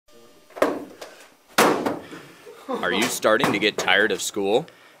Are you starting to get tired of school?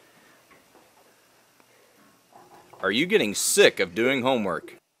 Are you getting sick of doing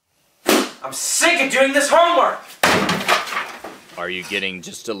homework? I'm sick of doing this homework! Are you getting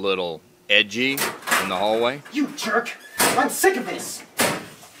just a little edgy in the hallway? You jerk! I'm sick of this!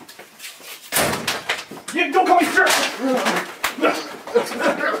 You don't call me jerk!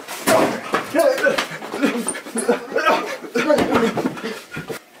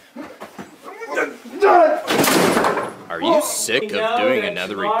 Are you sick of doing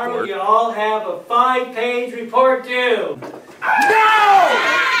another report? You all have a 5-page report due. No!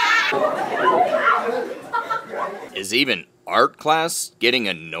 Is even art class getting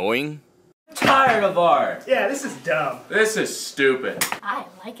annoying? Tired of art. Yeah, this is dumb. This is stupid. I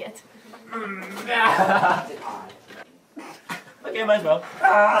like it. Okay, might as well.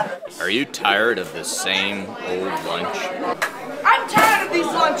 Are you tired of the same old lunch? I'm tired of these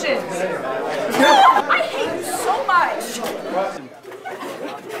lunches! I hate you so much!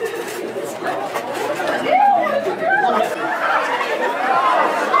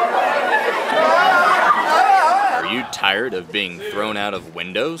 Are you tired of being thrown out of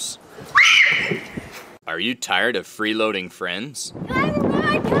windows? Are you tired of freeloading friends? Can I have a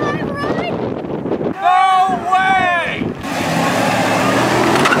ride? Can I have a ride? No way!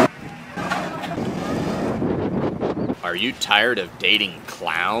 Are you tired of dating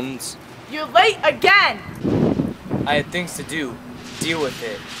clowns? You're late again! I had things to do. Deal with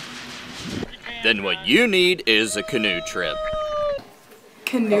it. Then what you need is a canoe trip.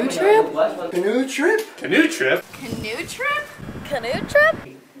 Canoe trip? Canoe trip? Canoe trip? Canoe trip? Canoe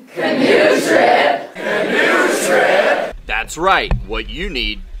trip? That's right. What you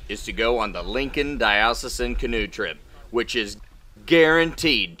need is to go on the Lincoln Diocesan Canoe Trip, which is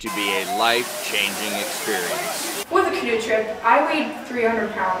guaranteed to be a life-changing experience. With a canoe trip, I weighed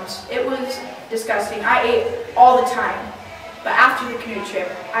 300 pounds. It was disgusting. I ate all the time. But after the canoe trip,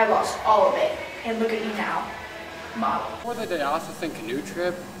 I lost all of it. And look at me now. Model. For the Diocesan Canoe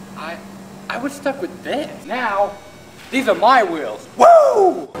Trip, I was stuck with this. Now, these are my wheels.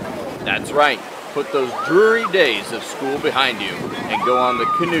 Woo! That's right. Put those dreary days of school behind you and go on the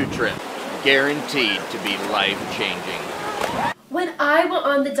canoe trip, guaranteed to be life-changing. When I went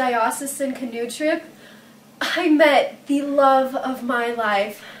on the Diocesan Canoe Trip, I met the love of my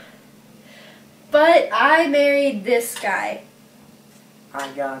life. But I married this guy. I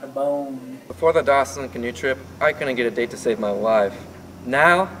got a bone. Before the Diocesan Canoe Trip, I couldn't get a date to save my life.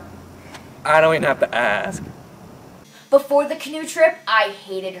 Now, I don't even have to ask. Before the canoe trip, I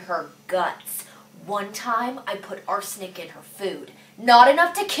hated her guts. One time, I put arsenic in her food. Not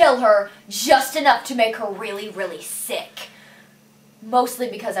enough to kill her, just enough to make her really, really sick. Mostly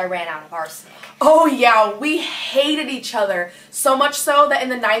because I ran out of arsenic. Oh yeah, we hated each other. So much so that in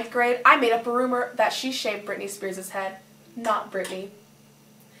the 9th grade, I made up a rumor that she shaved Britney Spears' head. Not Britney.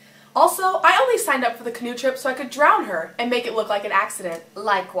 Also, I only signed up for the canoe trip so I could drown her and make it look like an accident.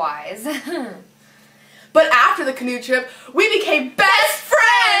 Likewise. But after the canoe trip, we became best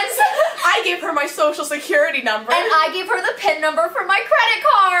friends! I gave her my social security number. And I gave her the PIN number for my credit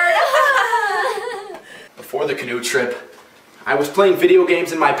card. Before the canoe trip, I was playing video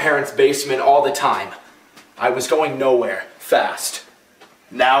games in my parents' basement all the time. I was going nowhere, fast.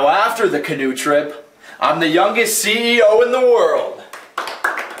 Now after the canoe trip, I'm the youngest CEO in the world.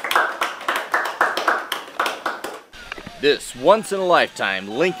 This once-in-a-lifetime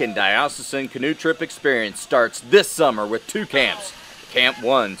Lincoln Diocesan Canoe Trip experience starts this summer with 2 camps. Camp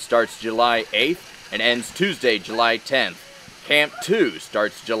 1 starts July 8th and ends Tuesday, July 10th. Camp 2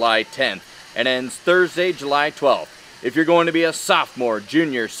 starts July 10th and ends Thursday, July 12th. If you're going to be a sophomore,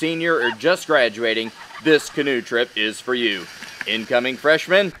 junior, senior, or just graduating, this canoe trip is for you. Incoming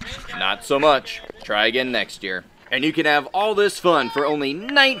freshmen? Not so much. Try again next year. And you can have all this fun for only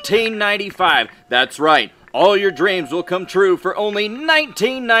 $19.95. That's right. All your dreams will come true for only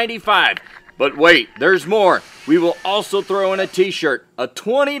 $19.95. But wait, there's more. We will also throw in a t-shirt, a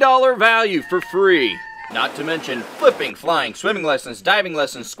 $20 value for free. Not to mention flipping, flying, swimming lessons, diving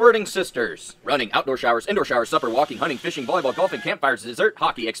lessons, squirting sisters, running, outdoor showers, indoor showers, supper, walking, hunting, fishing, volleyball, golfing, campfires, dessert,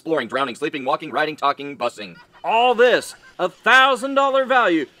 hockey, exploring, drowning, sleeping, walking, riding, talking, busing. All this, a $1,000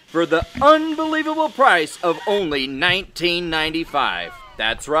 value for the unbelievable price of only $19.95.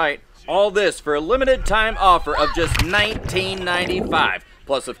 That's right. All this for a limited time offer of just $19.95.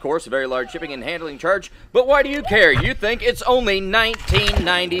 Plus, of course, a very large shipping and handling charge. But why do you care? You think it's only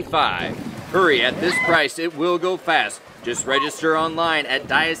 $19.95. Hurry, at this price it will go fast. Just register online at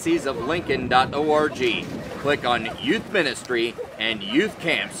dioceseoflincoln.org. Click on Youth Ministry and Youth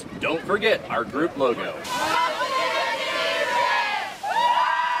Camps. Don't forget our group logo.